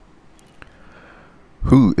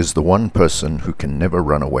Who is the one person who can never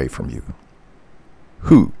run away from you?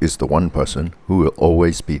 Who is the one person who will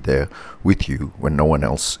always be there with you when no one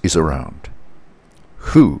else is around?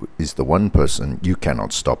 Who is the one person you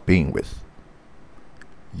cannot stop being with?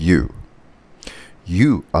 You.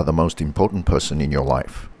 You are the most important person in your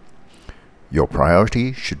life. Your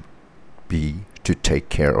priority should be to take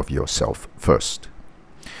care of yourself first.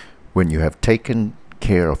 When you have taken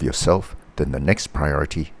care of yourself, then the next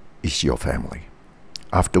priority is your family.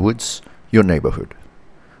 Afterwards, your neighborhood.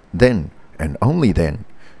 Then, and only then,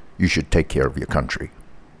 you should take care of your country.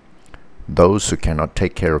 Those who cannot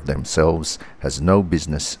take care of themselves has no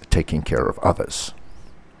business taking care of others.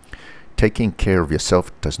 Taking care of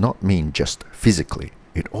yourself does not mean just physically,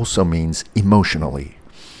 it also means emotionally.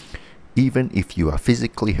 Even if you are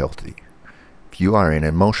physically healthy, if you are an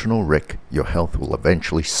emotional wreck, your health will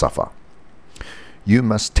eventually suffer. You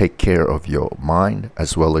must take care of your mind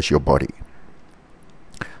as well as your body.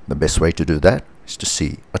 The best way to do that is to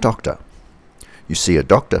see a doctor. You see a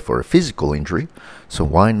doctor for a physical injury, so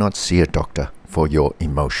why not see a doctor for your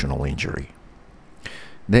emotional injury?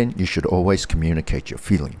 Then you should always communicate your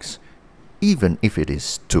feelings, even if it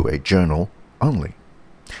is to a journal only.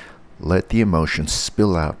 Let the emotions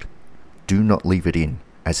spill out. Do not leave it in,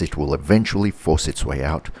 as it will eventually force its way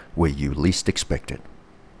out where you least expect it.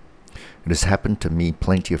 It has happened to me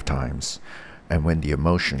plenty of times, and when the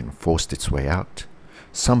emotion forced its way out,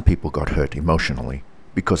 some people got hurt emotionally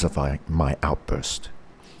because of my outburst.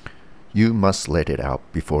 You must let it out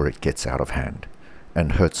before it gets out of hand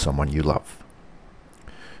and hurts someone you love.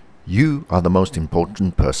 You are the most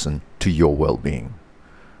important person to your well-being.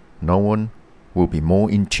 No one will be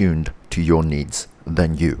more in tune to your needs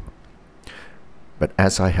than you. But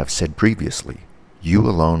as I have said previously, you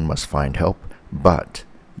alone must find help, but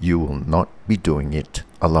you will not be doing it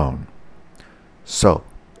alone. So,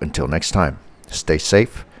 until next time, stay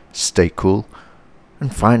safe, stay cool,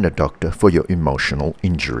 and find a doctor for your emotional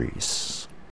injuries.